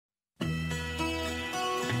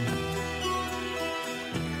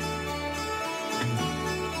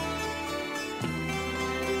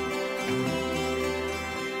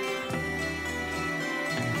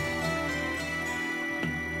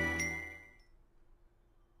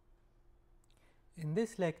In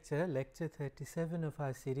this lecture, lecture 37 of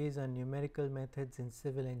our series on numerical methods in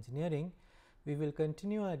civil engineering, we will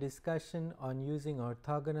continue our discussion on using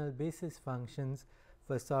orthogonal basis functions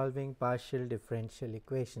for solving partial differential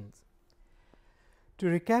equations. To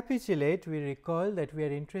recapitulate, we recall that we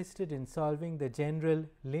are interested in solving the general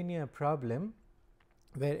linear problem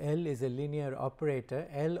where L is a linear operator,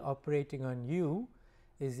 L operating on U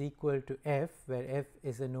is equal to F, where F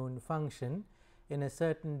is a known function in a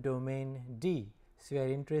certain domain D. So, we are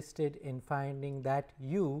interested in finding that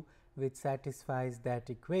U which satisfies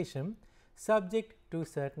that equation subject to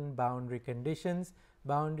certain boundary conditions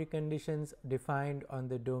defined on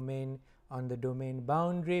the domain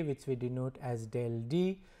boundary, which we denote as del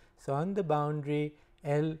D. So, on the boundary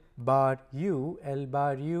L bar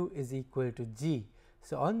U is equal to G.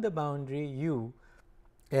 So, on the boundary U,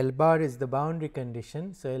 L bar is the boundary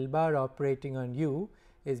condition. So, L bar operating on U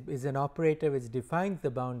is an operator which defines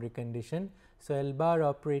the boundary condition. So, L bar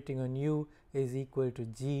operating on U is equal to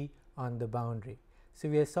G on the boundary. So,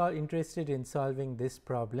 we are interested in solving this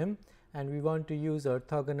problem, and we want to use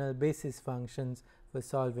orthogonal basis functions for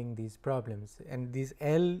solving these problems. And this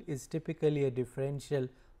L is typically a differential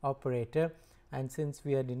operator, and since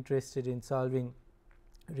we are interested in solving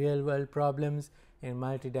real world problems in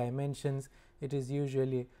multi dimensions, it is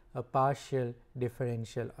usually a partial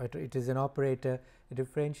differential, or it is an operator, a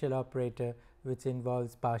differential operator which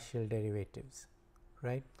involves partial derivatives,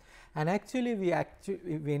 right. And actually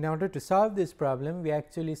in order to solve this problem, we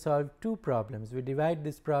actually solve two problems. We divide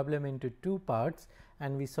this problem into two parts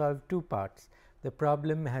and we solve two parts. The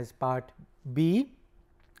problem has part B.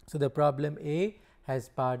 So, the problem A has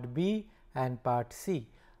part B and part C.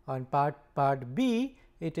 On part B,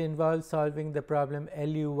 it involves solving the problem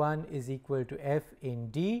LU1 is equal to F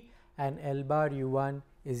in D and L bar U1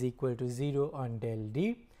 is equal to 0 on del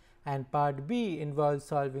D, and part B involves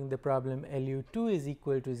solving the problem LU2 is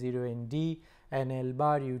equal to 0 in D and L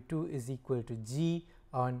bar U2 is equal to G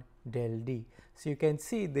on del D. So, you can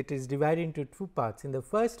see that it is divided into two parts. In the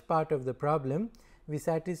first part of the problem, we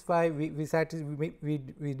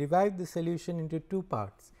divide the solution into two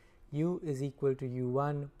parts. U is equal to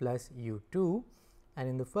U1 plus U2, and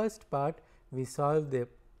in the first part we solve the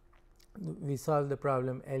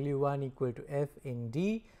problem LU1 equal to F in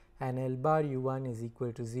D and L bar U1 is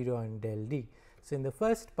equal to 0 on del D. So, in the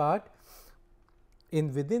first part,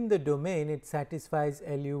 within the domain, it satisfies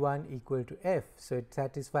LU1 equal to F. So, it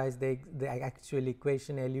satisfies the actual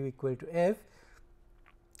equation LU equal to F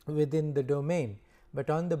within the domain,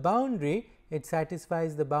 but on the boundary it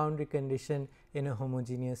satisfies the boundary condition in a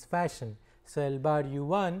homogeneous fashion. So, L bar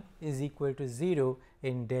U1 is equal to 0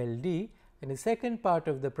 in del D. In the second part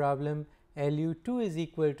of the problem, LU2 is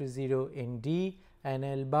equal to 0 in D and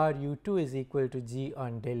L bar U2 is equal to G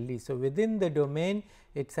on del D. So, within the domain,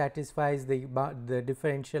 it satisfies the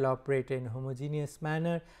differential operator in a homogeneous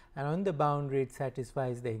manner, and on the boundary it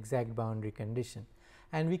satisfies the exact boundary condition.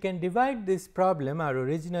 And we can divide this problem, our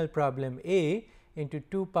original problem A, into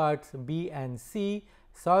two parts B and C,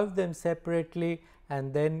 solve them separately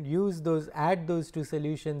and then add those two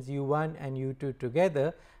solutions U1 and U2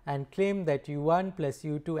 together and claim that U1 plus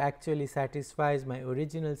U2 actually satisfies my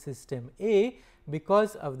original system A,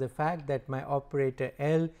 because of the fact that my operator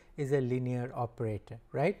L is a linear operator,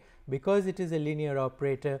 right. Because it is a linear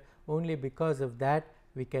operator, only because of that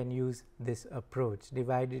we can use this approach.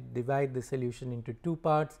 Divide the solution into two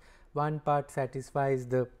parts. One part satisfies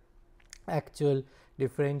the actual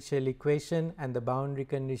differential equation and the boundary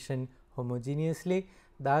condition homogeneously.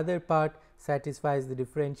 The other part satisfies the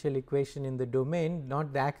differential equation in the domain,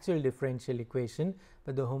 not the actual differential equation,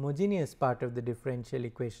 but the homogeneous part of the differential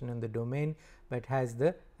equation in the domain, but has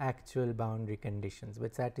the actual boundary conditions,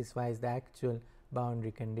 but satisfies the actual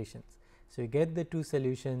boundary conditions. So, we get the two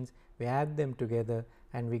solutions, we add them together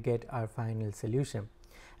and we get our final solution.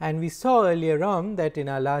 And we saw earlier on that in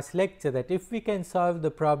our last lecture that if we can solve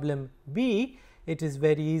the problem B, it is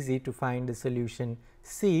very easy to find the solution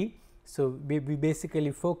C. So, we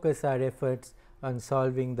basically focus our efforts on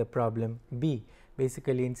solving the problem B.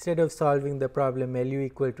 Basically, instead of solving the problem LU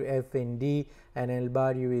equal to F in D and L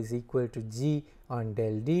bar U is equal to G on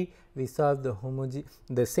del D, we solve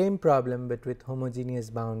the same problem, but with homogeneous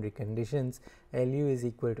boundary conditions. LU is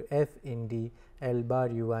equal to F in D, L bar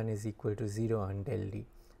U1 is equal to 0 on del D.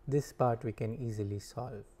 This part we can easily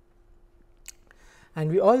solve. And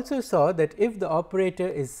we also saw that if the operator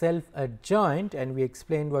is self-adjoint, and we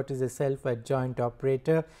explained what is a self-adjoint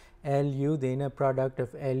operator, LU, the inner product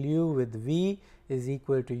of LU with V is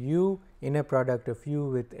equal to U, inner product of U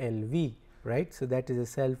with LV, right. So, that is a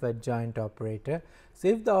self-adjoint operator. So,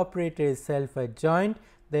 if the operator is self-adjoint,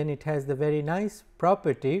 then it has the very nice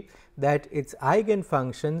property that its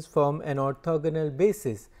eigenfunctions form an orthogonal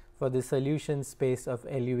basis for the solution space of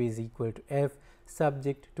LU is equal to F,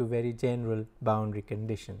 subject to very general boundary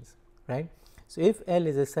conditions, right. So, if L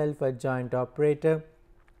is a self-adjoint operator,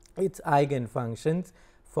 its eigenfunctions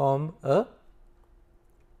form a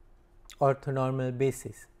orthonormal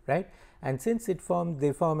basis, right, and since they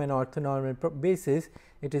form an orthonormal basis,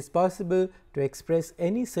 it is possible to express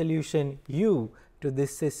any solution U to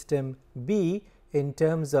this system B in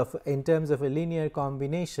terms of a linear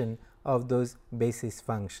combination of those basis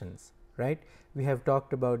functions, right. We have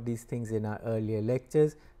talked about these things in our earlier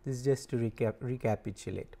lectures. This is just to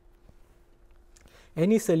recapitulate.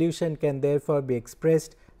 Any solution can therefore be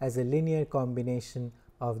expressed as a linear combination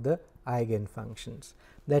of the eigenfunctions.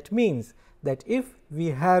 That means that if we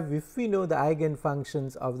know the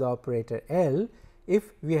eigenfunctions of the operator L,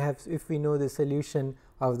 if we know the solution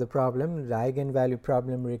of the problem, the eigenvalue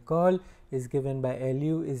problem, recall, is given by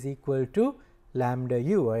LU is equal to lambda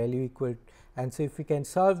U, or LU equal, and so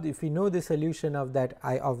if we know the solution of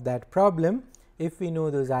that problem, if we know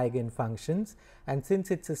those eigenfunctions, and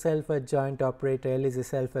since it is a self-adjoint operator, L is a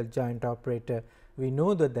self-adjoint operator, we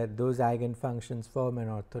know that those eigenfunctions form an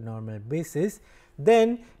orthonormal basis,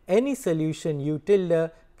 then any solution U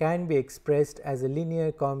tilde can be expressed as a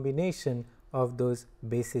linear combination of those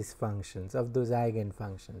basis functions, of those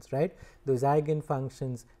eigenfunctions, right. Those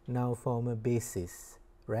eigenfunctions now form a basis,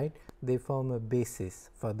 right, they form a basis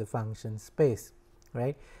for the function space,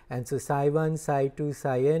 right. And so, psi 1, psi 2,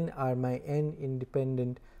 psi n are my n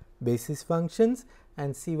independent basis functions,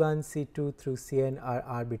 and C 1, C 2 through C n are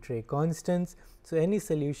arbitrary constants. So, any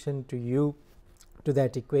solution to U to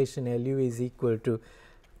that equation LU is equal to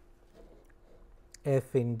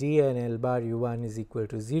F in D and L bar U1 is equal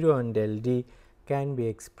to 0 on del D can be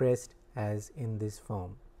expressed as in this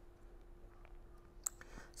form.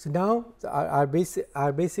 So, now our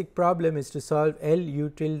basic problem is to solve L U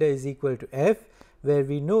tilde is equal to F, where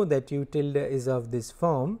we know that U tilde is of this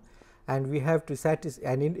form, and we have to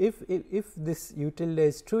satisfy, and if this U tilde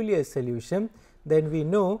is truly a solution, then we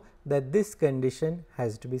know that this condition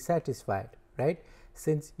has to be satisfied, right.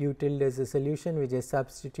 Since U tilde is a solution, we just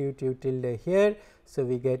substitute U tilde here. So,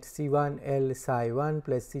 we get C 1 L psi 1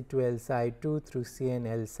 plus C 2 L psi 2 through C n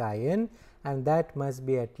L psi n, and that must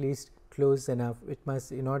be at least close enough. It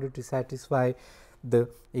must, in order to satisfy the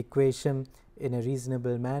equation in a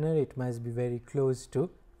reasonable manner, it must be very close to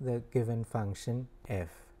the given function f,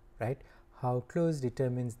 right. How close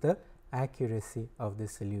determines the accuracy of the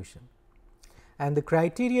solution. And the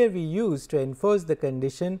criteria we use to enforce the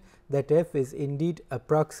condition that f is indeed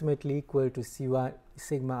approximately equal to C 1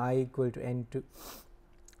 sigma I equal to n to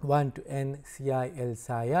 1 to n C I L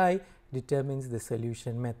psi I determines the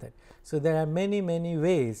solution method. So, there are many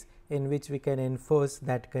ways in which we can enforce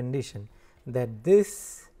that condition, that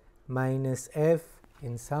this minus f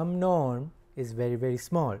in some norm is very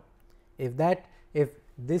small. If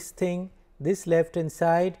this thing, this left hand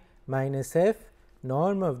side minus f,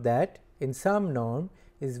 norm of that in some norm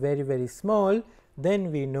is very small,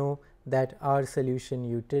 then we know that our solution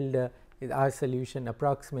U tilde, our solution,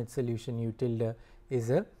 approximate solution U tilde is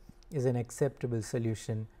an acceptable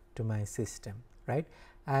solution to my system, right.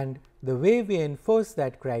 And the way we enforce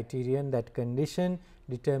that criterion, that condition,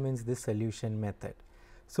 determines the solution method.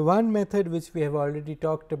 So, one method which we have already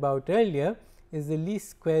talked about earlier is the least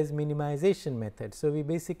squares minimization method. So, we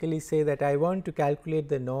basically say that I want to calculate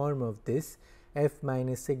the norm of this f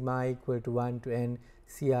minus sigma I equal to 1 to n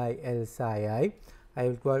C I L psi I.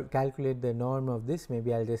 I will calculate the norm of this,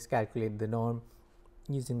 maybe I will just calculate the norm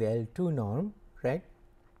using the L2 norm, right,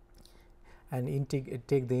 and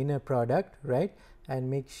take the inner product, right, and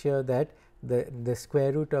make sure that the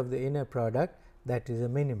square root of the inner product, that is a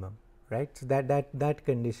minimum, right. So, that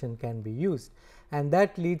condition can be used, and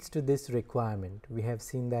that leads to this requirement. We have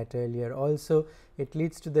seen that earlier also. It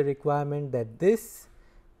leads to the requirement that this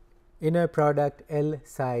inner product L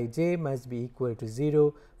psi j must be equal to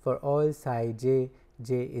 0 for all psi j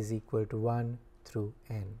is equal to 1 through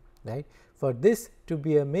n, right. For this to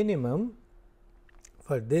be a minimum,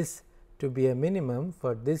 for this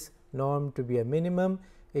norm to be a minimum,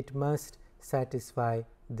 it must satisfy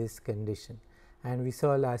this condition. And we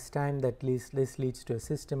saw last time that this leads to a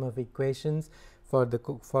system of equations for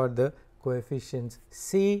the coefficients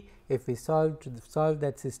c. If we solve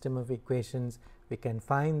that system of equations, we can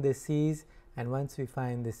find the c's, and once we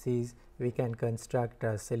find the c's, we can construct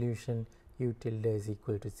our solution U tilde is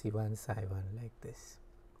equal to C 1 psi 1 like this,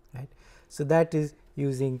 right. So, that is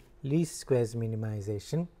using least squares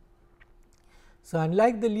minimization. So,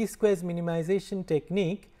 unlike the least squares minimization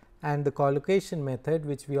technique and the collocation method,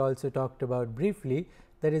 which we also talked about briefly,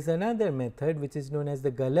 there is another method which is known as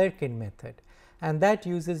the Galerkin method, and that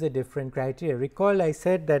uses a different criteria. Recall I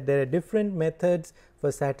said that there are different methods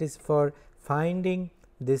for finding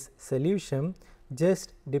this solution,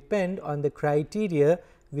 just depend on the criteria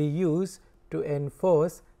we use to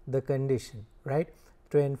enforce the condition, right,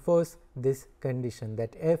 to enforce this condition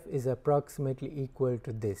that f is approximately equal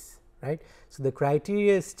to this, right. So, the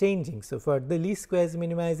criteria is changing. So, for the least squares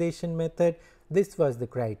minimization method, this was the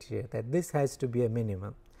criteria that this has to be a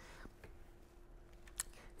minimum.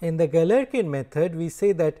 In the Galerkin method, we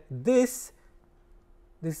say that this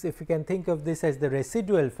if you can think of this as the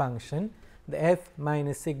residual function, the f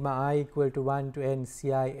minus sigma I equal to 1 to n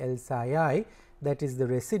C I L psi I, that is the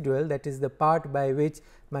residual, that is the part by which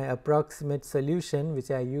my approximate solution which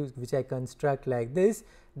I construct like this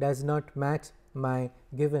does not match my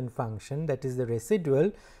given function, that is the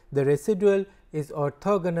residual. The residual is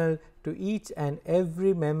orthogonal to each and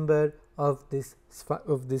every member of this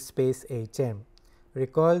space H m.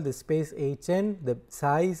 Recall the space H n, the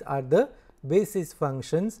psi's are the basis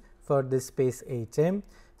functions for this space H m.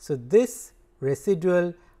 So, this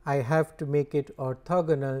residual I have to make it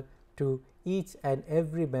orthogonal to each and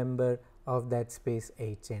every member of that space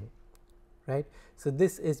H n, right. So,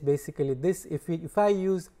 this is basically this. If I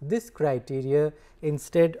use this criteria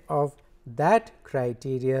instead of that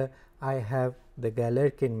criteria, I have the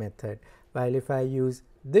Galerkin method, while if I use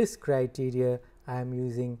this criteria, I am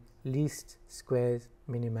using least squares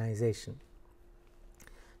minimization.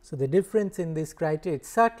 So, the difference in this criteria, it is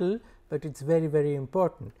subtle, but it is very, very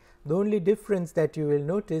important. The only difference that you will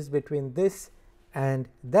notice between this and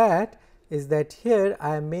that is that here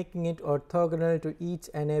I am making it orthogonal to each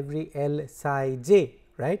and every L psi j,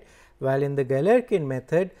 right, while in the Galerkin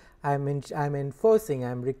method I am enforcing,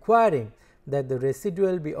 I am requiring that the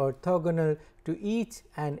residual be orthogonal to each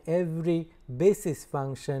and every basis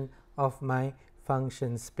function of my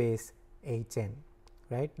function space H n,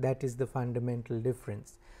 right. That is the fundamental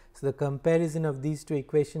difference. So, the comparison of these two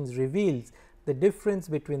equations reveals the difference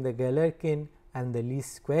between the Galerkin and the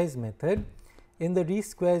least squares method. In the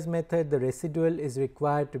least squares method, the residual is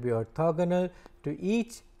required to be orthogonal to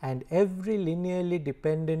each and every linearly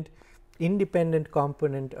independent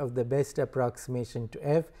component of the best approximation to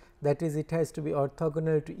f, that is, it has to be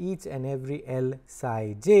orthogonal to each and every L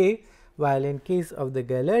psi j, while in case of the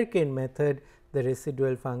Galerkin method, the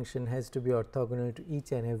residual function has to be orthogonal to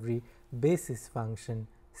each and every basis function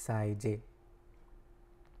psi j.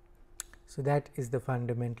 So, that is the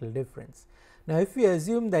fundamental difference. Now, if we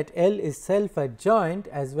assume that L is self adjoint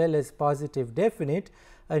as well as positive definite,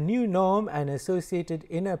 a new norm and associated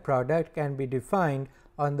inner product can be defined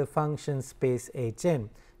on the function space H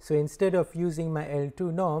n. So, instead of using my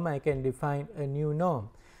L2 norm, I can define a new norm,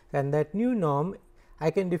 and that new norm I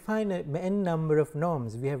can define n number of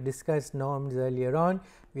norms. We have discussed norms earlier on.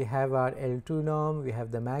 We have our L2 norm, we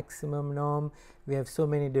have the maximum norm, we have so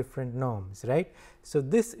many different norms, right. So,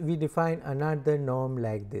 this we define another norm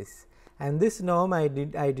like this, and this norm I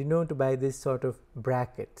denote by this sort of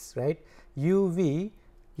brackets, right. U v,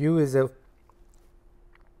 u is a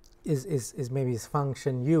maybe is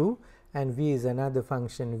function u and v is another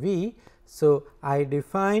function v. So, I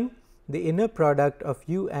define the inner product of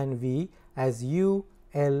u and v as u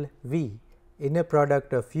L v, inner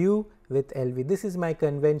product of u with L v. This is my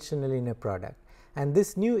conventional inner product, and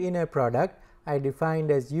this new inner product I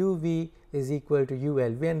defined as u v is equal to u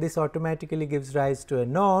L v, and this automatically gives rise to a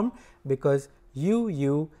norm because u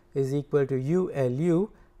u is equal to u L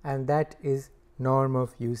u, and that is norm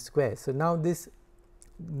of u square. So, now this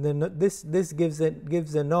gives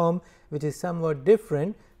a norm which is somewhat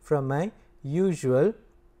different from my usual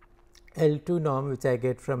L2 norm which I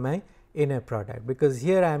get from my inner product, because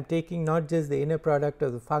here I am taking not just the inner product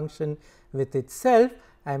of the function with itself,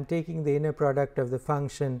 I am taking the inner product of the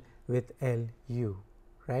function with L u,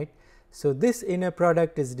 right. So, this inner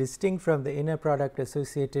product is distinct from the inner product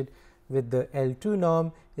associated with the L2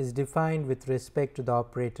 norm, is defined with respect to the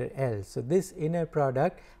operator L. So, this inner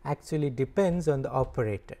product actually depends on the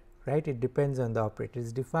operator, right, it depends on the operator, it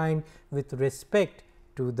is defined with respect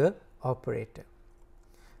to the operator.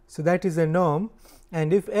 So, that is a norm,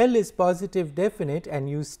 and if L is positive definite and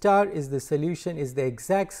u star is the solution, is the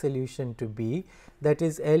exact solution to B, that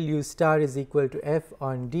is L u star is equal to f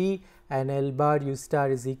on D and L bar u star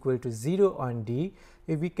is equal to 0 on D,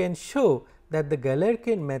 if we can show that the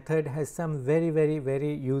Galerkin method has some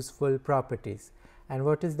very useful properties. And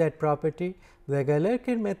what is that property? The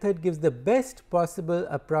Galerkin method gives the best possible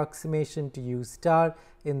approximation to u star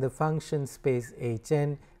in the function space H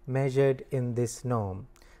n measured in this norm.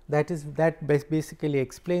 That basically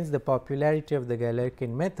explains the popularity of the Galerkin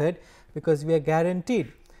method, because we are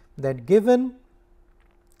guaranteed that given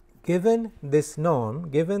given this norm,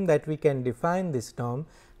 given that we can define this norm,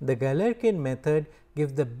 the Galerkin method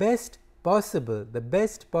gives the best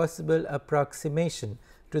possible approximation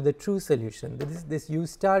to the true solution. This u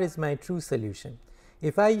star is my true solution.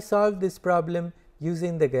 If I solve this problem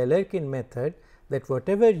using the Galerkin method, that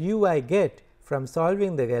whatever u I get from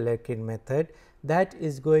solving the Galerkin method, that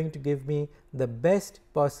is going to give me the best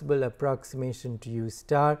possible approximation to u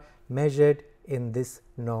star measured in this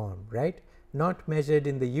norm, right? Not measured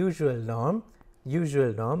in the usual norm,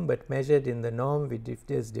 but measured in the norm which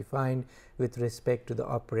is defined with respect to the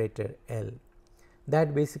operator L.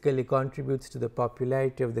 That basically contributes to the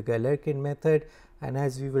popularity of the Galerkin method, and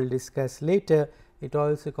as we will discuss later, it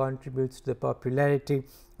also contributes to the popularity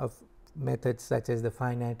of methods such as the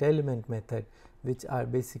finite element method, which are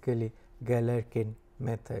basically Galerkin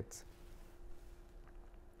methods.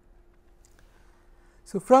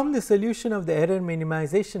 So, from the solution of the error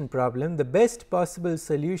minimization problem, the best possible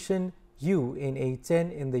solution u in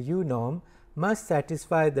Hn in the u norm must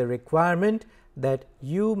satisfy the requirement that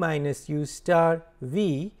u minus u star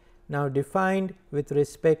v, now defined with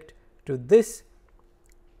respect to this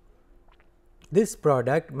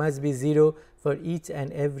product, must be 0 for each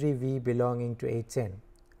and every v belonging to Hn,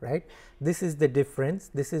 right. This is the difference,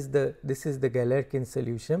 this is the Galerkin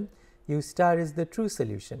solution, u star is the true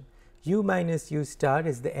solution, u minus u star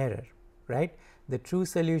is the error, right. The true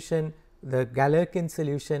solution, the Galerkin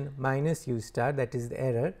solution minus u star, that is the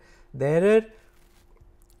error. The error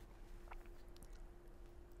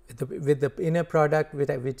with the inner product,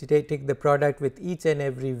 which take the product with each and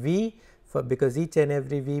every v, because each and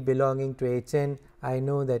every v belonging to Hn, I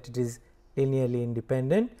know that it is linearly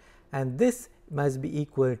independent, and this must be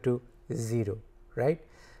equal to 0, right.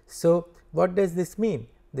 So, what does this mean?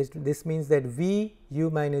 This means that v u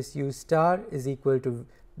minus u star is equal to,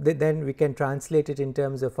 then we can translate it in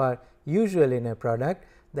terms of our usual inner product,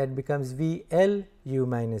 that becomes v L u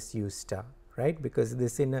minus u star, right, because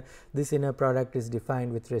this inner product is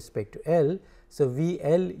defined with respect to L. So, v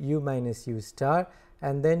L u minus u star,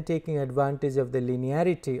 and then taking advantage of the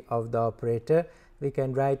linearity of the operator, we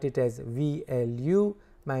can write it as v L u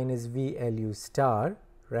minus v L u star,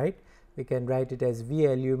 right. We can write it as v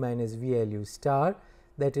L u minus v L u star,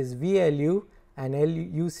 that is v L u, and L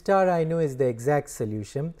u star I know is the exact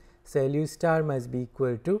solution. So, L u star must be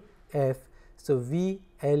equal to f. So, v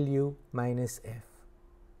L u minus f.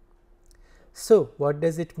 So, what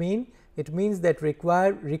does it mean? It means that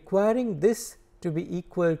requiring this to be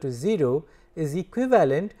equal to 0 is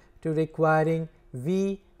equivalent to requiring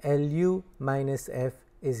v L u minus f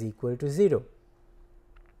is equal to 0,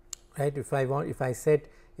 right. If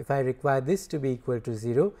I require this to be equal to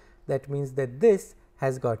 0, that means that this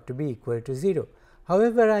has got to be equal to 0.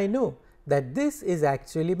 However, I know that this is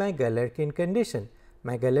actually my Galerkin condition.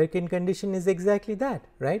 My Galerkin condition is exactly that,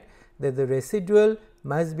 right, that the residual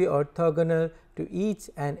must be orthogonal to each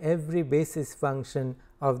and every basis function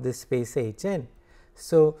of the space Hn.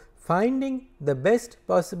 So, finding the best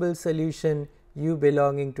possible solution u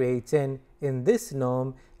belonging to Hn in this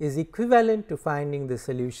norm is equivalent to finding the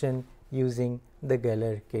solution using the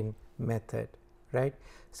Galerkin method, right.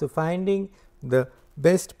 So, finding the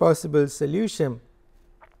best possible solution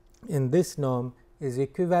in this norm is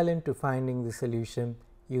equivalent to finding the solution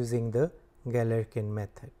using the Galerkin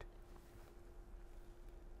method.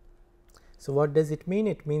 So, what does it mean?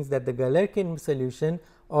 It means that the Galerkin solution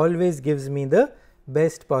always gives me the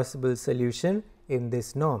best possible solution in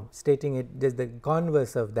this norm, stating it just the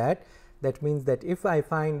converse of that. That means that if I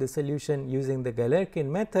find the solution using the Galerkin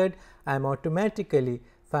method, I am automatically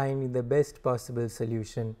finding the best possible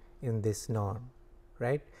solution in this norm,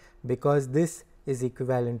 right, because this is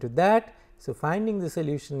equivalent to that. So, finding the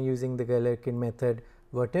solution using the Galerkin method,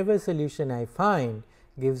 whatever solution I find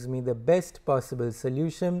gives me the best possible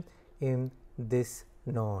solution in this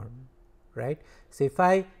norm, right. So, if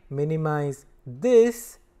I minimize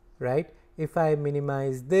this, right, if I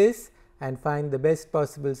minimize this and find the best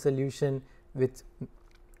possible solution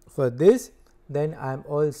for this, then I am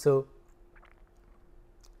also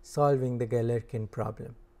solving the Galerkin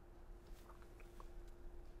problem.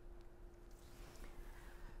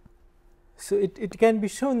 So, it can be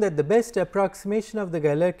shown that the best approximation of the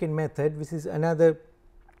Galerkin method, which is another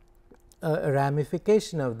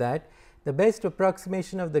ramification of that, the best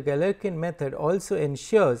approximation of the Galerkin method also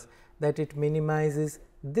ensures that it minimizes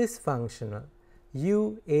this functional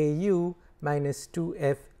u a u minus 2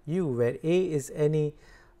 f u, where a is any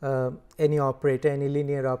operator, any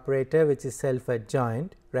linear operator which is self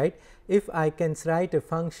adjoint, right. If I can write a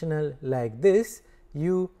functional like this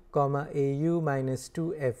u comma a u minus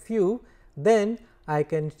 2 f u, then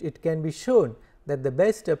it can be shown that the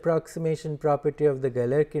best approximation property of the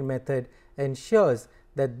Galerkin method ensures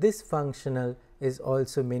that this functional is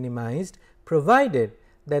also minimized, provided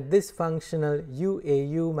that this functional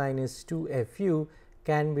uau minus 2fu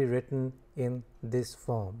can be written in this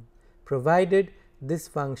form, provided this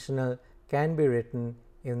functional can be written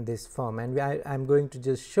in this form. And I am going to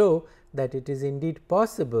just show that it is indeed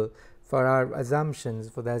possible for our assumptions,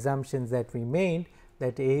 for the assumptions that we made,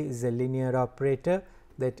 that A is a linear operator,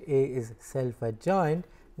 that A is self-adjoint,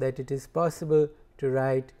 that it is possible to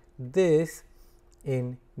write this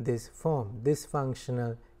in this form, this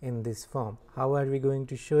functional in this form. How are we going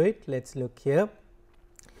to show it? Let us look here.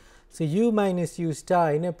 So, u minus u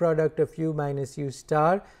star, inner product of u minus u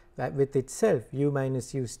star with itself, u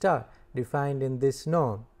minus u star defined in this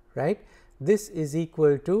norm, right. This is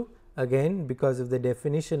equal to, again because of the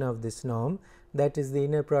definition of this norm, that is the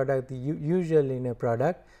inner product, the usual inner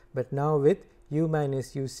product, but now with u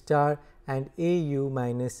minus u star and au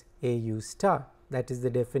minus au star. That is the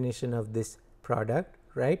definition of this product,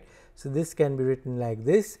 right. So, this can be written like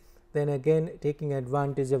this. Then again, taking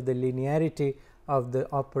advantage of the linearity of the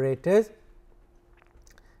operators,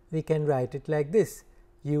 we can write it like this: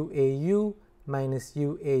 uau minus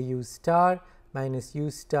uau star minus u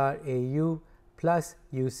star au plus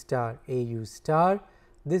u star au star.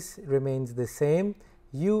 This remains the same.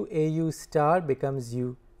 Uau star becomes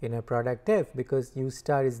u inner product f, because u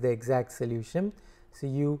star is the exact solution. So,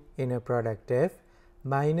 u inner product f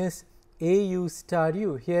minus au star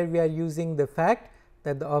u. Here we are using the fact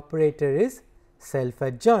that the operator is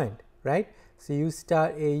self-adjoint, right. So, u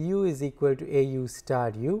star au is equal to au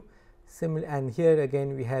star u, and here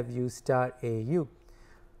again we have u star au.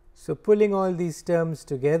 So, pulling all these terms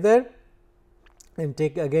together and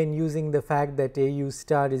take again using the fact that au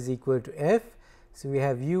star is equal to f. So, we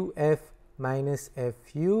have u f minus f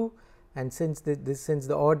u, and since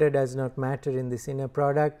the order does not matter in this inner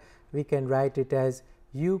product, we can write it as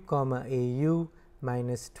u comma au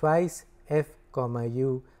minus twice f comma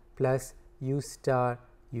u plus u star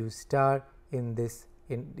in this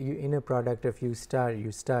inner product of u star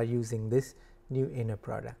using this new inner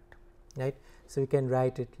product, right. So, we can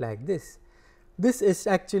write it like this. This is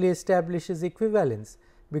actually establishes equivalence,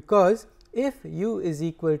 because if u is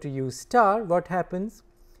equal to u star, what happens?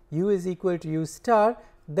 U is equal to u star,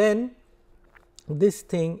 then this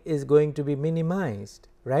thing is going to be minimized,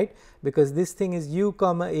 right, because this thing is u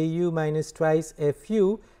comma au minus twice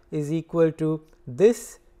fu is equal to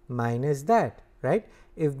this minus that, right.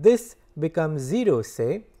 If this becomes 0,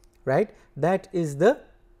 say, right, that is the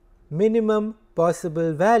minimum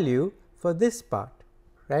possible value for this part,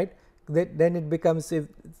 right. Then it becomes, if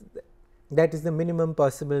that is the minimum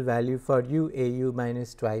possible value for uau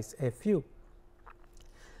minus twice fu.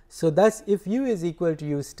 So, thus if u is equal to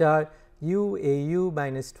u star, uau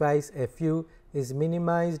minus twice fu is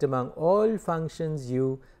minimized among all functions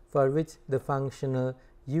u for which the functional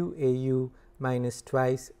uau minus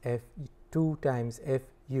twice f 2 times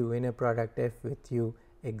fu inner product f with u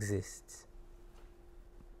exists.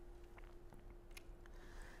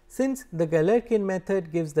 Since the Galerkin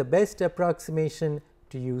method gives the best approximation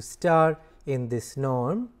to u star in this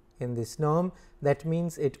norm, that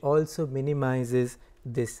means it also minimizes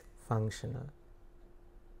this functional.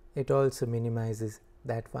 It also minimizes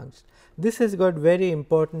that function. This has got very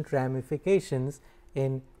important ramifications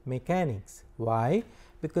in mechanics. Why?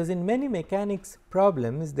 Because in many mechanics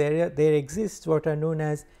problems there exists what are known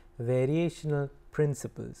as variational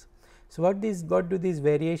principles. So, what do these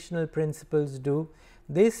variational principles do?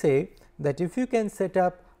 They say that if you can set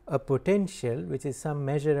up a potential which is some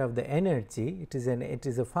measure of the energy, it is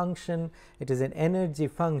a function, it is an energy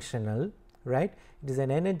functional, right, it is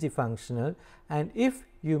an energy functional, and if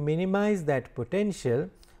you minimize that potential,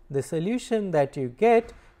 the solution that you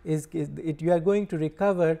get is you are going to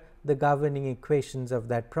recover the governing equations of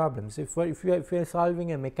that problem. So, if you are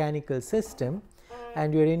solving a mechanical system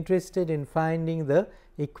and you are interested in finding the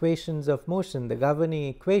equations of motion, the governing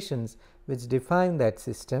equations which define that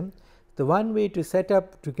system, the one way to set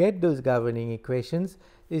up to get those governing equations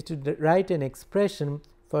is to write an expression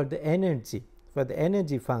for the energy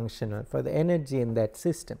functional, for the energy in that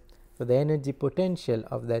system, for the energy potential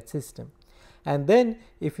of that system. And then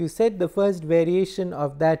if you set the first variation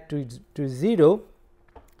of that to 0,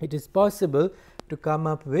 it is possible to come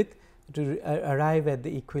up with, to arrive at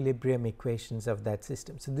the equilibrium equations of that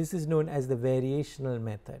system. So, this is known as the variational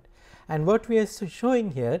method. And what we are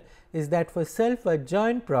showing here is that for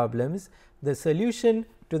self-adjoint problems, the solution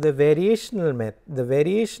to the variational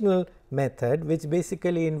method, which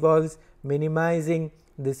basically involves minimizing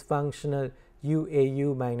this functional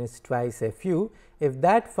UAU minus twice FU, if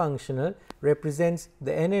that functional represents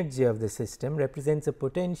the energy of the system, represents a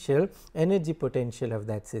potential, energy potential of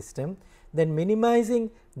that system, then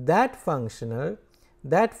minimizing that functional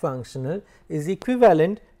is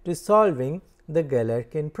equivalent to solving the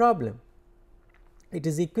Galerkin problem. It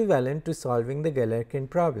is equivalent to solving the Galerkin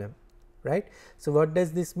problem, right. So, what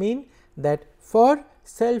does this mean? That for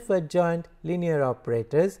self-adjoint linear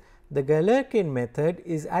operators, the Galerkin method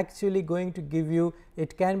is actually going to give you,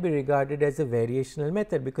 it can be regarded as a variational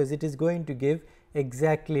method, because it is going to give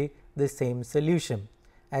exactly the same solution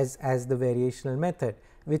as the variational method,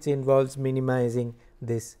 which involves minimizing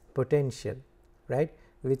this potential, right,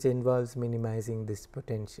 which involves minimizing this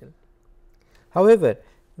potential. However,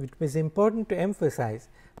 it is important to emphasize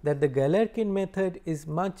that the Galerkin method is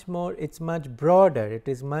much more, it is much broader, it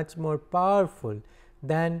is much more powerful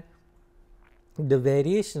than the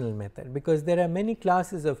variational method, because there are many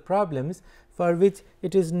classes of problems for which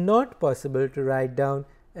it is not possible to write down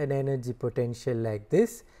an energy potential like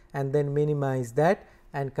this and then minimize that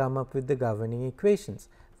and come up with the governing equations.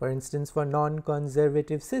 For instance, for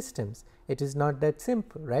non-conservative systems, it is not that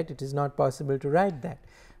simple, right, it is not possible to write that,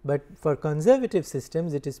 but for conservative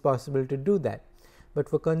systems it is possible to do that. But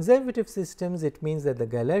for conservative systems, it means that the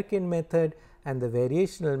Galerkin method and the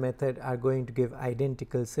variational method are going to give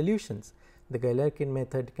identical solutions. The Galerkin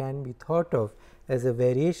method can be thought of as a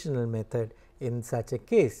variational method in such a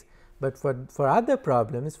case, but for other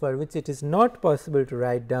problems for which it is not possible to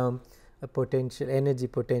write down a potential, energy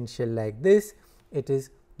potential like this, it is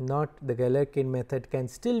not, the Galerkin method can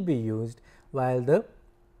still be used, while the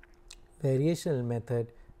variational method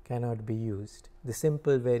cannot be used. The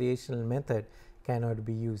simple variational method cannot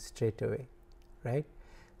be used straight away, right.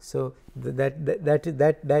 So, that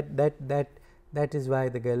is why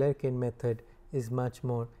the Galerkin method is much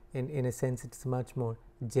more, in a sense it is much more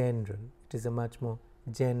general, it is a much more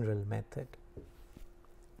general method.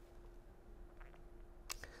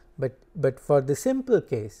 But for the simple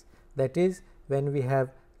case, that is when we have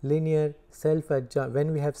linear self-adjoint,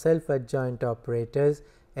 when we have self-adjoint operators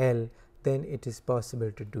L, then it is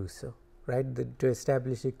possible to do so, right, to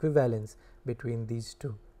establish equivalence between these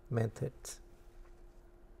two methods.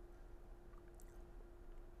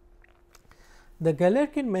 The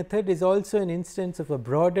Galerkin method is also an instance of a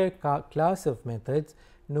broader class of methods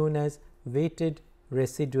known as weighted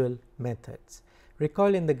residual methods.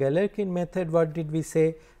 Recall, in the Galerkin method, what did we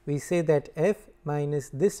say? We say that f minus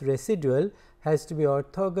this residual has to be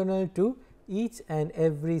orthogonal to each and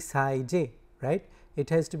every psi j, right. It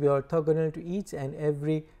has to be orthogonal to each and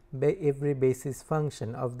every basis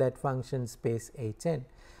function of that function space H n.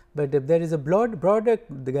 But if there is a broader,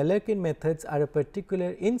 the Galerkin methods are a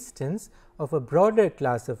particular instance of a broader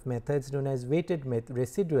class of methods known as weighted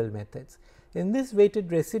residual methods. In this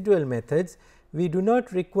weighted residual methods, we do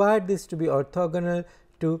not require this to be orthogonal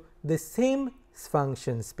to the same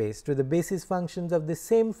function space, to the basis functions of the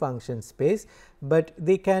same function space, but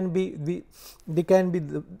they can be,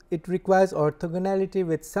 it requires orthogonality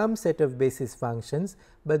with some set of basis functions,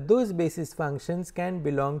 but those basis functions can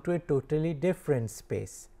belong to a totally different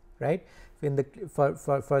space, right, in the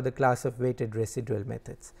for the class of weighted residual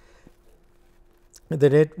methods.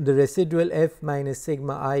 The residual f minus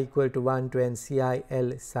sigma I equal to 1 to n c I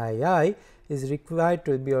L psi I is required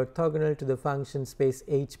to be orthogonal to the function space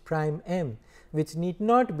H prime m, which need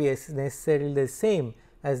not be necessarily the same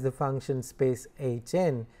as the function space H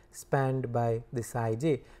n spanned by this I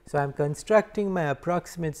j. So, I am constructing my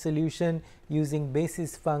approximate solution using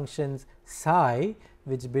basis functions psi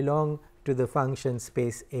which belong to the function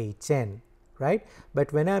space H n, right.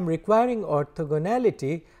 But when I am requiring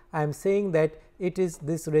orthogonality, I am saying that it is,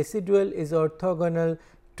 this residual is orthogonal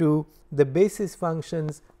to the basis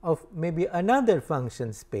functions of maybe another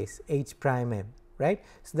function space H prime m, right.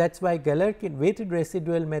 So, that is why Galerkin weighted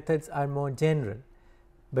residual methods are more general,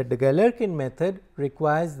 but the Galerkin method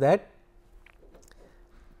requires that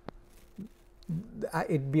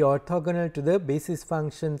it be orthogonal to the basis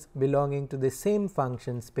functions belonging to the same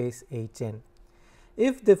function space H n.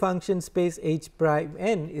 If the function space H prime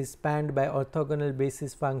n is spanned by orthogonal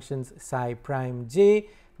basis functions psi prime j,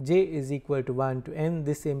 j is equal to 1 to n,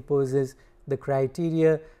 this imposes the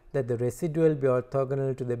criteria that the residual be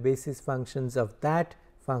orthogonal to the basis functions of that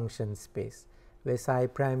function space, where psi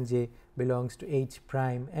prime j belongs to H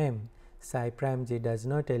prime m. Psi prime j does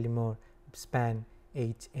not anymore span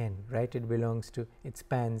H n, right, it belongs to, it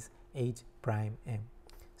spans H prime m.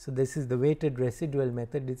 So, this is the weighted residual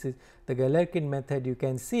method. This is the Galerkin method, you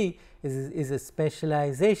can see is a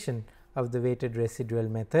specialization of the weighted residual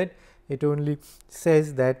method. It only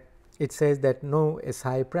says that, it says that no,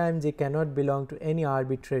 psi prime j cannot belong to any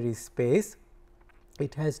arbitrary space,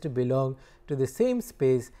 it has to belong to the same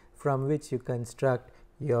space from which you construct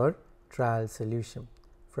your trial solution,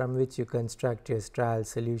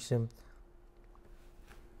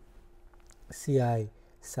 Ci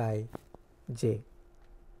psi j.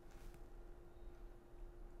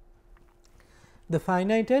 The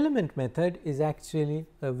finite element method is actually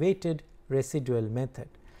a weighted residual method,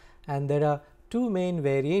 and there are two main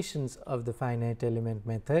variations of the finite element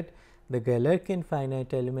method, the Galerkin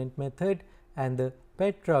finite element method and the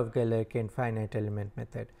Petrov-Galerkin finite element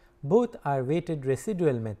method. Both are weighted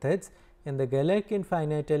residual methods. In the Galerkin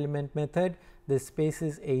finite element method, the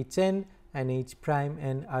spaces h n and h prime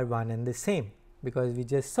n are one and the same, because we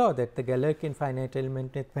just saw that the Galerkin finite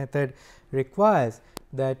element method requires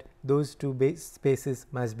that those two base spaces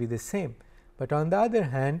must be the same. But on the other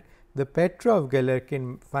hand, the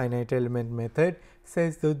Petrov-Galerkin finite element method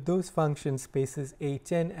says that those function spaces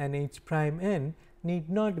h n and h prime n need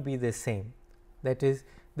not be the same. That is,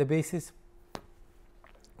 the basis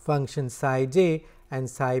function psi j and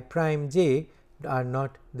psi prime j are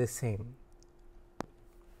not the same.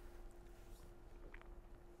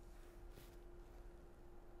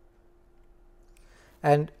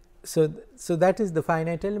 And so that is the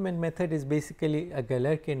finite element method is basically a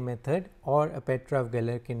Galerkin method or a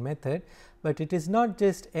Petrov-Galerkin method, but it is not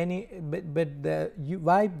just any, but the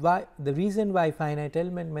reason why finite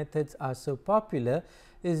element methods are so popular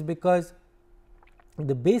is because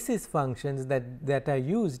the basis functions that are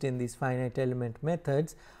used in these finite element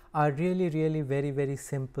methods are really very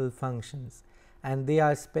simple functions, and they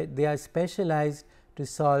are specialized to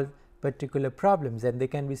solve particular problems, and they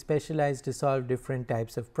can be specialized to solve different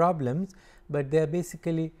types of problems, but they are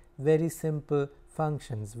basically very simple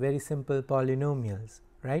functions, very simple polynomials,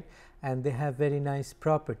 right, and they have very nice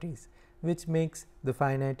properties, which makes the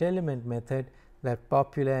finite element method that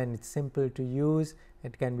popular, and it's simple to use.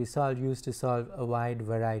 It can be used to solve a wide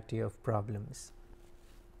variety of problems.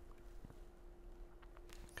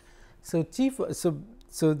 So the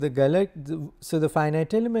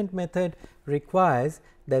finite element method requires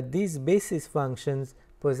that these basis functions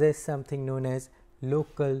possess something known as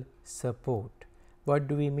local support. What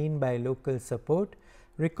do we mean by local support?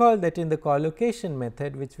 Recall that in the collocation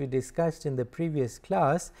method, which we discussed in the previous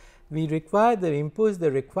class, we impose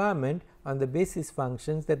the requirement on the basis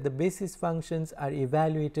functions that the basis functions are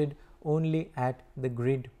evaluated only at the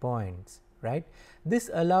grid points, right. This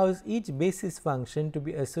allows each basis function to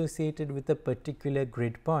be associated with a particular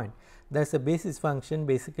grid point. Thus, a basis function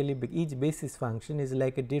each basis function is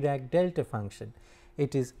like a Dirac delta function.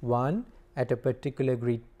 It is 1 at a particular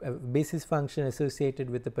grid, basis function associated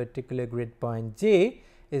with a particular grid point j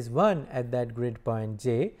is 1 at that grid point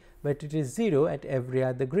j, but it is 0 at every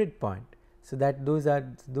other grid point. So that those are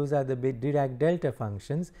the Dirac delta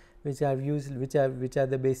functions which are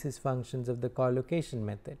the basis functions of the collocation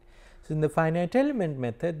method. So in the finite element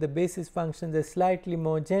method, the basis functions are slightly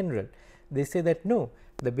more general. They say that no,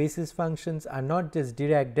 the basis functions are not just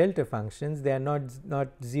Dirac delta functions, they are not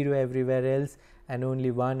 0 everywhere else and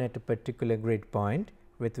only 1 at a particular grid point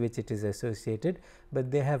with which it is associated,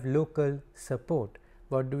 but they have local support.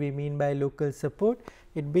 What do we mean by local support?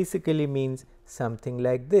 It basically means something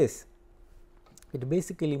like this. It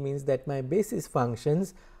basically means that my basis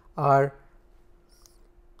functions are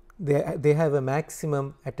they have a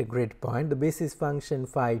maximum at a grid point. The basis function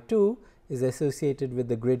phi 2 is associated with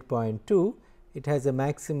the grid point 2. It has a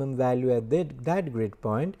maximum value at that grid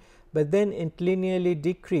point, but then it linearly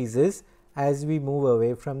decreases as we move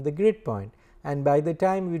away from the grid point, and by the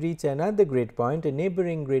time we reach another grid point, a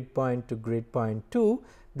neighboring grid point to grid point 2,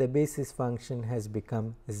 the basis function has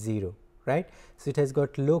become 0, right. So it has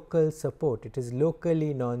got local support, it is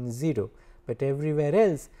locally non-zero, but everywhere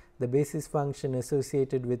else the basis function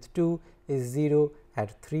associated with 2 is 0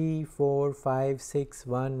 at 3, 4, 5, 6,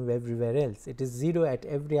 1, everywhere else. It is 0 at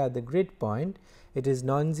every other grid point. It is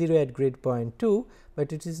non-zero at grid point 2,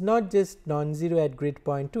 but it is not just non-zero at grid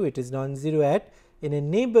point 2, it is non-zero in a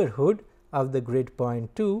neighborhood of the grid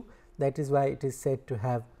point 2. That is why it is said to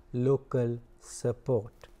have local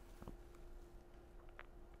support.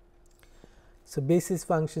 So basis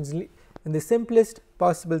functions in the simplest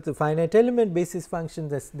possible, the finite element basis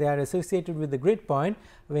functions, they are associated with the grid point,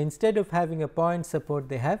 where instead of having a point support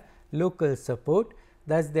they have local support.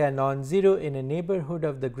 Thus, they are non-zero in a neighborhood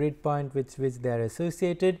of the grid point with which they are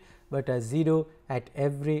associated, but are 0 at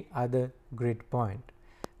every other grid point.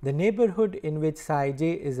 The neighborhood in which psi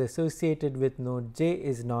j is associated with node j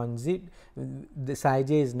is non-zero, the psi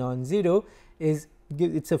j is non-zero, it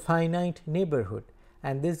is a finite neighborhood,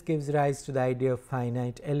 and this gives rise to the idea of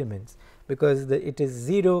finite elements, because it is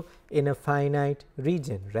 0 in a finite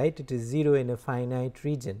region, right. It is 0 in a finite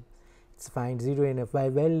region. find 0 in a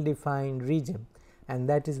well defined region, and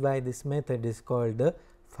that is why this method is called the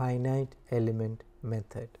finite element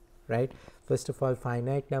method, right. First of all,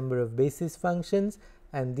 finite number of basis functions,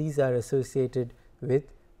 and these are associated with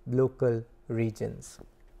local regions.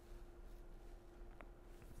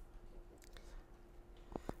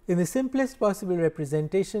 In the simplest possible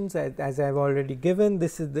representations, as I have already given,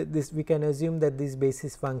 this we can assume that these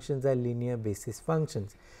basis functions are linear basis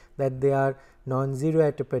functions, that they are non-zero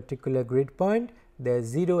at a particular grid point, they are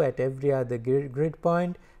 0 at every other grid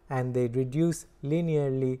point, and they reduce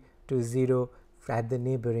linearly to 0 at the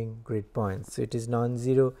neighboring grid points. So, it is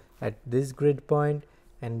non-zero at this grid point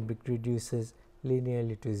and it reduces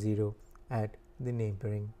linearly to 0 at the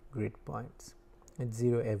neighboring grid points, at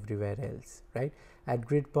 0 everywhere else, right. At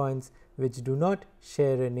grid points which do not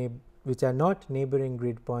share which are not neighboring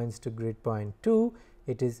grid points to grid point 2,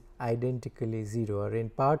 it is identically 0, or in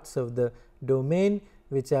parts of the domain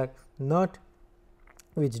which do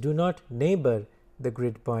not neighbor the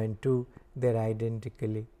grid point 2, they are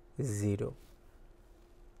identically 0.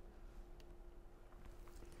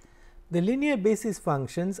 The linear basis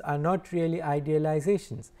functions are not really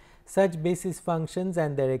idealizations. Such basis functions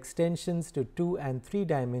and their extensions to 2 and 3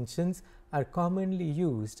 dimensions are commonly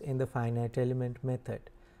used in the finite element method.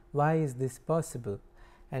 Why is this possible?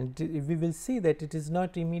 And we will see that it is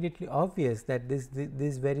not immediately obvious that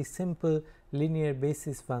these very simple linear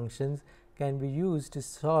basis functions can be used to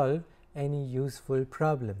solve any useful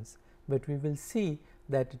problems, but we will see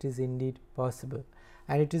that it is indeed possible.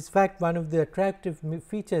 And it is fact one of the attractive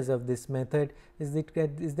features of this method is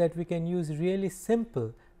that we can use really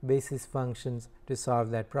simple basis functions to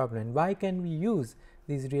solve that problem. And why can we use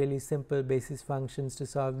these really simple basis functions to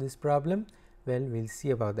solve this problem? Well, we will see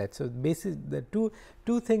about that. So, the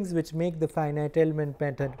two things which make the finite element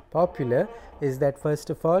method popular is that, first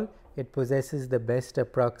of all, it possesses the best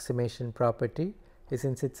approximation property.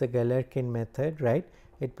 Since it is a Galerkin method, right,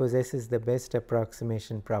 it possesses the best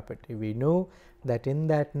approximation property. We know that in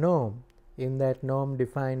that norm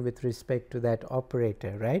defined with respect to that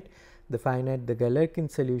operator, right, the Galerkin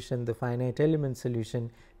solution, the finite element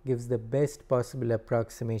solution gives the best possible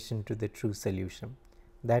approximation to the true solution.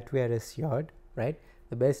 That we are assured, right,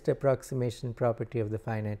 the best approximation property of the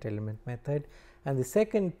finite element method. And the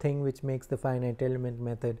second thing which makes the finite element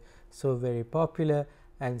method so very popular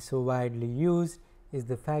and so widely used is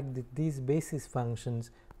the fact that these basis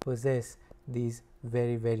functions possess these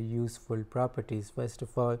very useful properties. First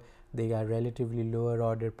of all, they are relatively lower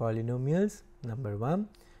order polynomials, number 1.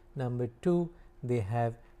 Number 2, they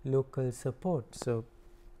have local support. So,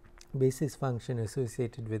 basis function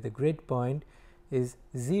associated with a grid point is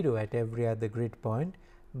 0 at every other grid point,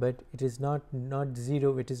 but it is not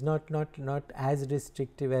 0, it is not as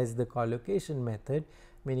restrictive as the collocation method,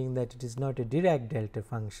 meaning that it is not a Dirac delta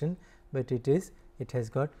function, but it has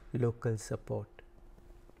got local support.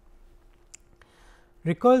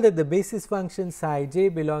 Recall that the basis functions psi j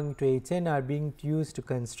belonging to Hn are being used to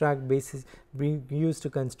construct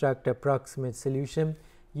approximate solution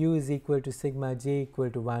u is equal to sigma j equal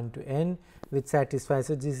to 1 to n, which satisfies.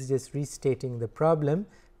 So, this is just restating the problem,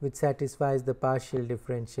 which satisfies the partial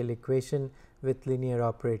differential equation with linear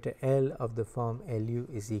operator L of the form Lu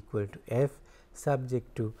is equal to f,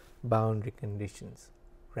 subject to boundary conditions,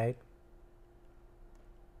 right.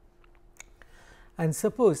 And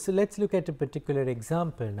suppose, so let us look at a particular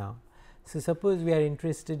example now. So, suppose we are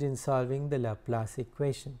interested in solving the Laplace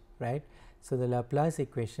equation, right. So, the Laplace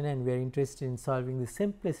equation, and we are interested in solving the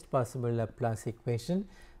simplest possible Laplace equation,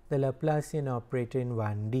 the Laplacian operator in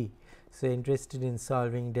 1D. So, interested in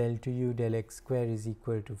solving del 2u del x square is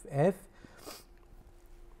equal to f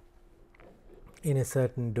in a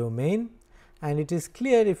certain domain, and it is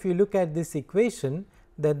clear if you look at this equation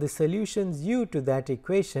that the solutions u to that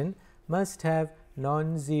equation must have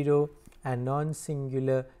non-zero and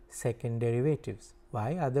non-singular second derivatives.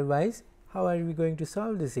 Why? Otherwise, how are we going to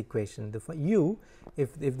solve this equation? The u,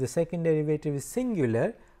 if the second derivative is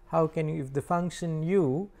singular, how can you, if the function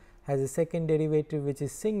u has a second derivative which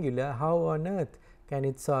is singular, how on earth can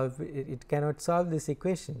it solve? It cannot solve this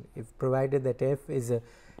equation. If provided that f is a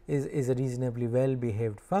reasonably well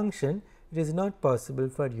behaved function, it is not possible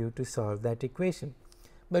for you to solve that equation.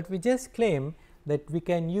 But we just claim that we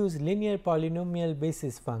can use linear polynomial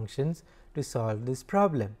basis functions to solve this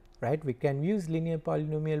problem, right. We can use linear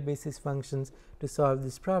polynomial basis functions to solve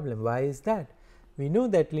this problem. Why is that? We know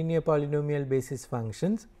that linear polynomial basis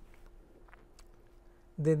functions,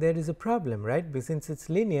 there is a problem, right, because since it is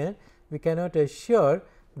linear, we cannot assure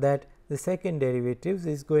that the second derivatives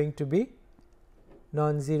is going to be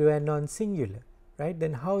non-zero and non-singular, right.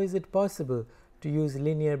 Then how is it possible to use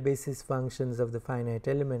linear basis functions of the finite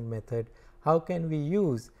element method, how can we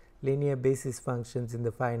use linear basis functions in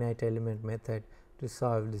the finite element method to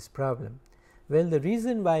solve this problem? Well, the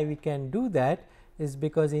reason why we can do that is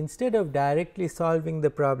because instead of directly solving the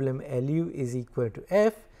problem LU is equal to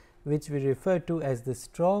F, which we refer to as the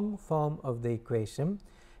strong form of the equation,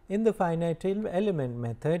 in the finite element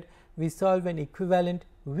method we solve an equivalent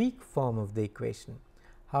weak form of the equation.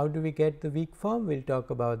 How do we get the weak form? We will talk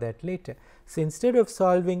about that later. So, instead of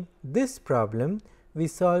solving this problem, we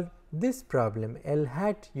solve this problem L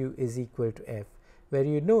hat u is equal to F, where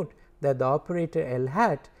you note that the operator L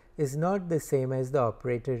hat is not the same as the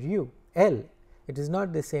operator u L. It is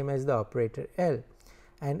not the same as the operator L.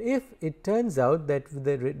 And if it turns out that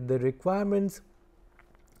the requirements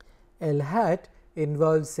L hat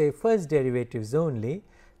involves say first derivatives only,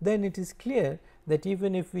 then it is clear that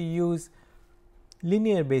even if we use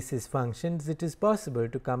linear basis functions, it is possible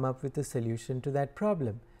to come up with a solution to that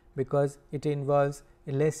problem, because it involves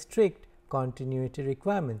less strict continuity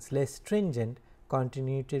requirements, less stringent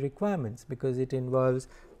continuity requirements, because it involves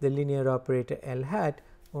the linear operator L hat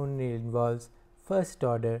only involves first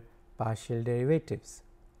order partial derivatives,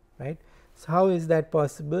 right. So, how is that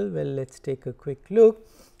possible? Well, let us take a quick look.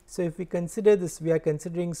 So, if we consider this, we are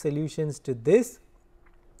considering solutions to this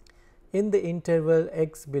in the interval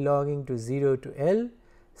x belonging to 0 to L,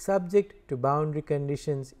 subject to boundary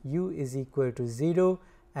conditions u is equal to 0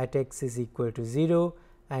 at x is equal to 0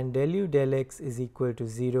 and del u del x is equal to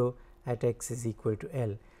 0 at x is equal to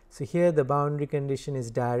L. So, here the boundary condition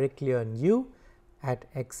is directly on u at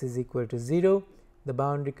x is equal to 0, the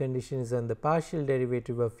boundary condition is on the partial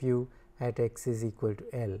derivative of u at x is equal to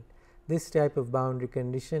L. This type of boundary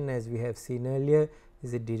condition, as we have seen earlier,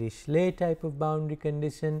 is a Dirichlet type of boundary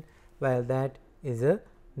condition, while that is a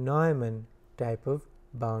Neumann type of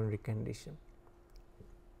boundary condition.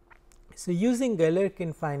 So, using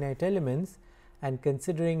Galerkin finite elements and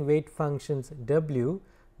considering weight functions w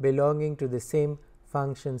belonging to the same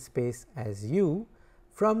function space as u,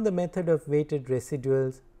 from the method of weighted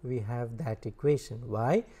residuals we have that equation.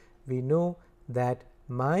 Why? We know that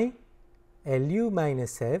my Lu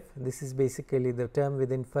minus f, this is basically the term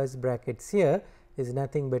within first brackets here, is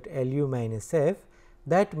nothing but Lu minus f,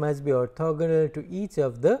 that must be orthogonal to each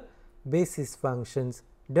of the basis functions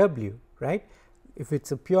w, right. If it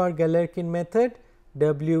is a pure Galerkin method,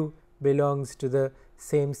 w belongs to the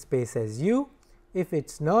same space as u. If it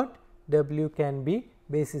is not, w can be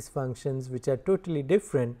basis functions which are totally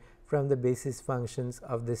different from the basis functions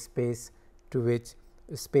of the space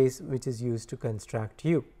which is used to construct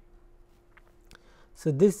u. So,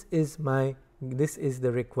 this is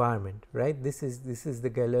the requirement, right. This is the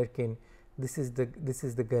Galerkin, this is the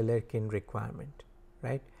Galerkin requirement,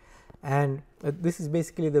 right. And this is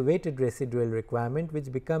basically the weighted residual requirement,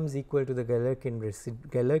 which becomes equal to the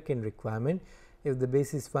Galerkin requirement if the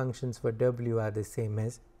basis functions for w are the same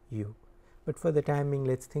as u. But for the timing,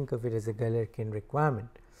 let us think of it as a Galerkin requirement,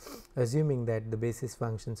 assuming that the basis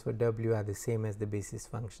functions for w are the same as the basis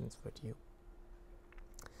functions for u.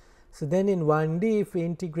 So, then in 1D, if we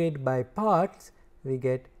integrate by parts, we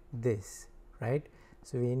get this, right.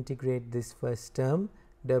 So, we integrate this first term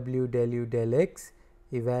w del u del x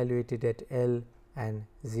evaluated at L and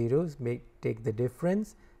zeros, take the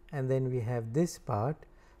difference, and then we have this part,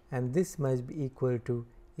 and this must be equal to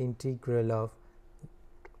integral of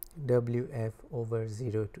w f over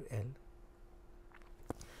 0 to L.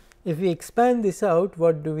 If we expand this out,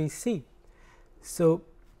 what do we see? So,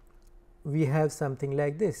 we have something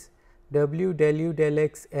like this, w del u del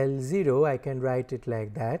x L 0, I can write it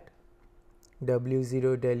like that, w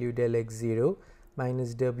 0 del u del x 0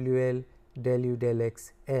 minus w L del u del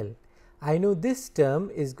x L. I know this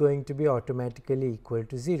term is going to be automatically equal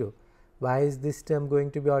to 0. Why is this term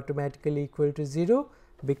going to be automatically equal to 0?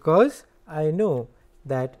 Because I know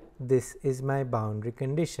that this is my boundary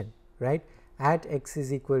condition, right. At x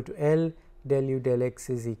is equal to L, del u del x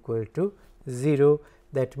is equal to 0.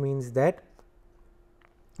 That means that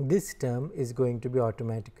this term is going to be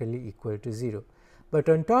automatically equal to 0. But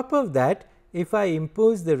on top of that, if I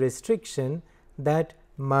impose the restriction that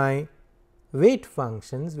my weight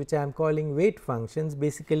functions, which I am calling weight functions,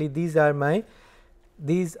 basically these are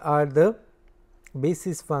the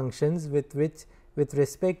basis functions with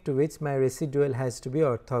respect to which my residual has to be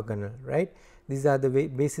orthogonal, right. These are the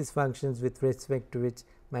basis functions with respect to which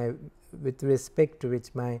my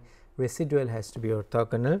residual has to be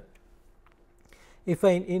orthogonal. If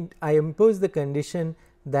I impose the condition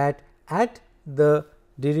that at the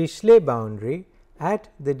Dirichlet boundary,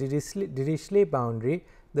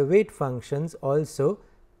 the weight functions also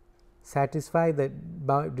satisfy the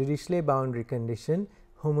Dirichlet boundary condition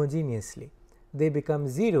homogeneously, they become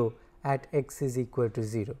 0 at x is equal to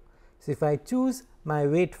 0. So, if I choose my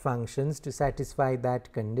weight functions to satisfy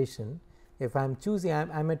that condition, if I am choosing,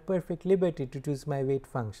 I am at perfect liberty to choose my weight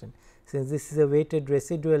function. Since this is a weighted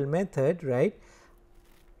residual method, right,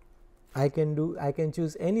 I can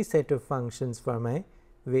choose any set of functions for my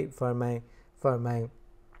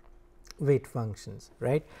weight functions,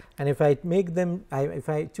 right. And if I make them, if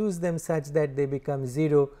I choose them such that they become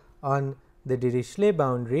 0 on the Dirichlet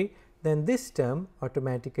boundary, then this term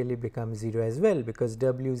automatically becomes 0 as well, because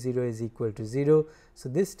W0 is equal to 0. So,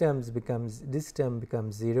 this term becomes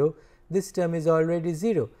 0. This term is already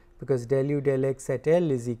 0, because del u del x at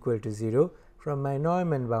L is equal to 0 from my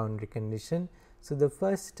Neumann boundary condition. So, the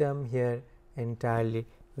first term here entirely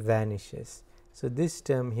vanishes. So, this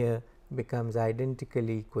term here becomes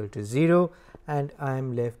identically equal to 0, and I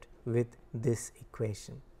am left with this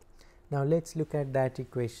equation. Now, let us look at that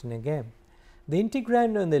equation again. The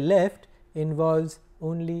integrand on the left involves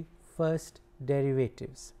only first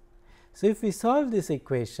derivatives. So, if we solve this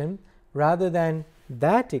equation rather than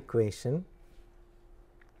that equation,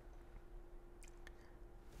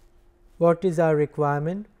 what is our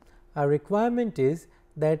requirement? Our requirement is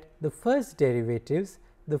that the first derivatives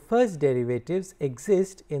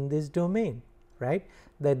exist in this domain, right,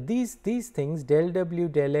 that these things del w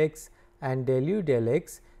del x and del u del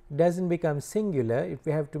x does not become singular. If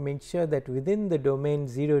we have to make sure that within the domain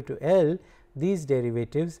 0 to L, these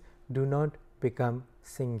derivatives do not become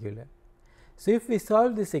singular. So, if we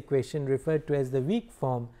solve this equation referred to as the weak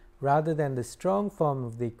form rather than the strong form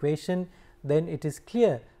of the equation, then it is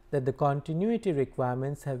clear that the continuity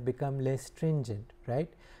requirements have become less stringent,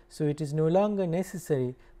 right. So, it is no longer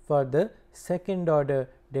necessary for the second order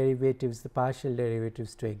derivatives, the partial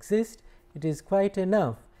derivatives, to exist. It is quite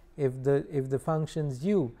enough if the functions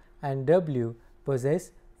u and w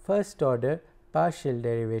possess first order partial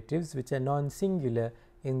derivatives which are non-singular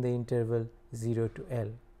in the interval 0 to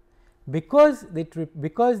L. Because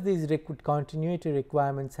these continuity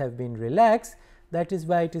requirements have been relaxed, that is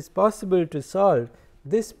why it is possible to solve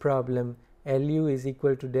this problem Lu is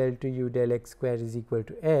equal to del to u del x square is equal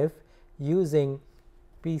to f using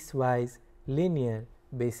piecewise linear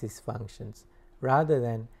basis functions, rather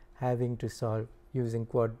than having to solve using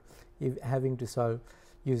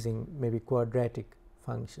maybe quadratic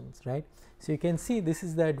functions, right. So, you can see this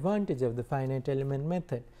is the advantage of the finite element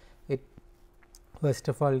method. First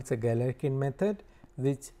of all, it is a Galerkin method,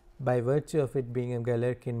 which by virtue of it being a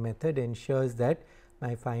Galerkin method ensures that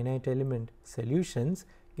my finite element solutions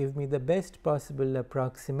give me the best possible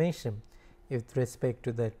approximation with respect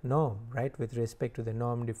to that norm, right, with respect to the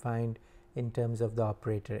norm defined in terms of the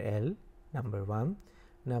operator L, number 1.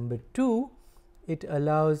 Number 2, it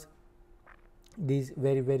allows these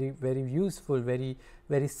very useful, very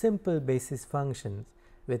simple basis functions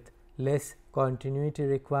with less continuity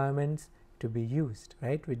requirements to be used,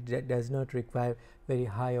 right, which does not require very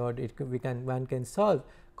high order. One can solve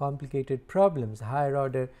complicated problems, higher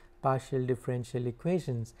order partial differential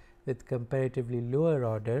equations with comparatively lower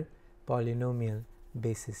order polynomial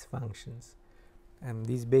basis functions. And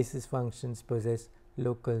these basis functions possess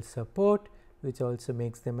local support, which also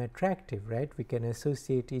makes them attractive, right. We can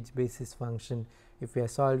associate each basis function. If we are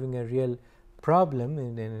solving a real problem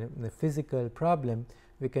in a physical problem,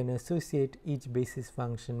 we can associate each basis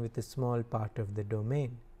function with a small part of the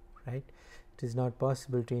domain, right. It is not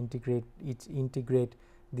possible to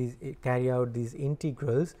carry out these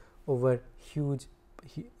integrals over huge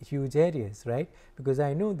areas, right, because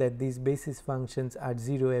I know that these basis functions are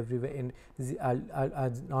 0 everywhere and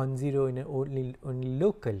are non-zero in only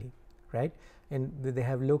locally, right, and they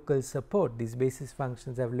have local support. These basis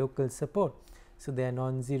functions have local support, so they are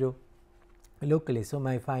non-zero locally. So,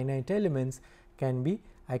 my finite elements can be,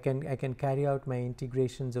 I can carry out my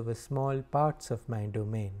integrations over small parts of my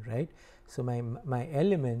domain, right. So, my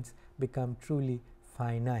elements become truly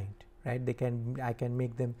finite, right. I can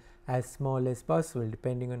make them as small as possible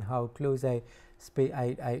depending on how close I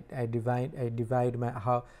divide my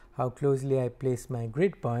how closely I place my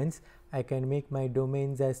grid points. I can make my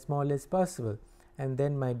domains as small as possible, and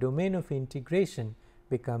then my domain of integration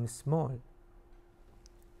becomes small.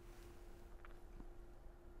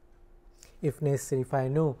 If necessary, if I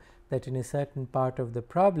know that in a certain part of the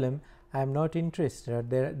problem I am not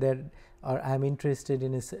interested, or I am interested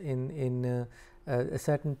in a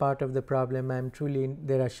certain part of the problem,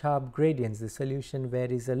 there are sharp gradients, the solution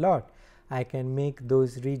varies a lot. I can make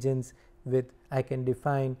those regions I can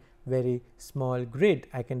define very small grid,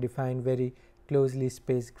 I can define very closely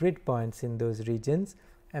spaced grid points in those regions,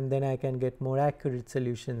 and then I can get more accurate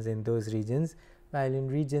solutions in those regions, while in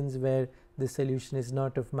regions where the solution is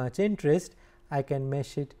not of much interest, I can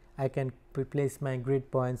mesh it, I can place my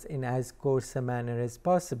grid points in as coarse a manner as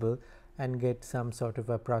possible and get some sort of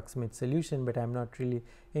approximate solution, but I am not really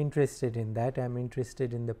interested in that. I am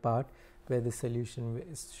interested in the part where the solution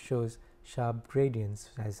shows sharp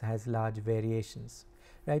gradients, has large variations,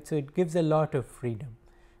 right. So, it gives a lot of freedom.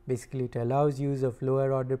 Basically, it allows use of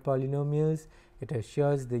lower order polynomials, it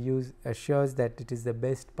assures that it is the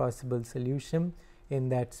best possible solution in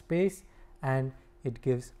that space, and it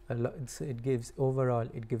gives a lot, it gives overall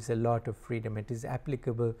it gives a lot of freedom. It is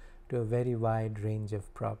applicable to a very wide range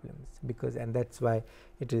of problems, because, and that is why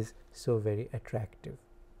it is so very attractive.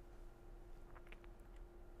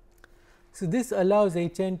 So, this allows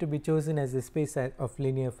Hn to be chosen as a space of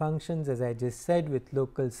linear functions, as I just said, with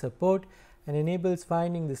local support, and enables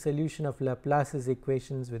finding the solution of Laplace's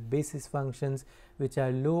equations with basis functions which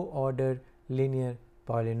are low order linear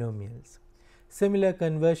polynomials. Similar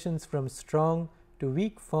conversions from strong to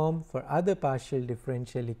weak form for other partial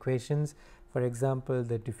differential equations, for example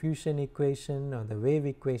the diffusion equation or the wave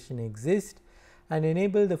equation, exist and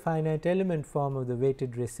enable the finite element form of the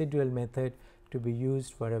weighted residual method to be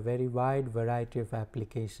used for a very wide variety of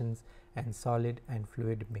applications and solid and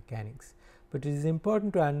fluid mechanics. But it is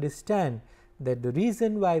important to understand that the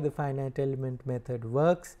reason why the finite element method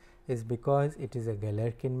works is because it is a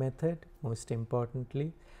Galerkin method, most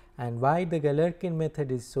importantly, and why the Galerkin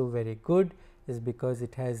method is so very good is because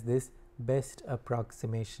it has this best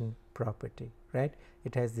approximation property, right.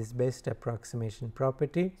 It has this best approximation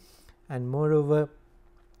property, and moreover,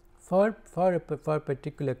 for a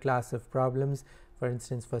particular class of problems, for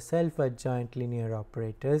instance for self-adjoint linear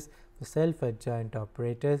operators, for self-adjoint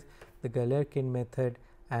operators, the Galerkin method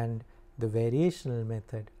and the variational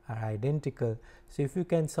method are identical. So, if you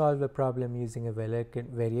can solve a problem using a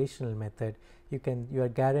variational method, you are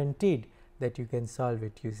guaranteed that you can solve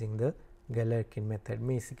it using the Galerkin method.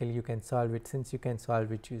 Basically, you can solve it, since you can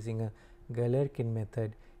solve it using a Galerkin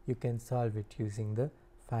method, you can solve it using the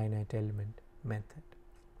finite element method.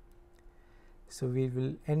 So, we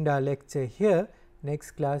will end our lecture here.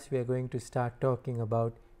 Next class we are going to start talking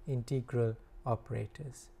about integral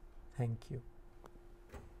operators. Thank you.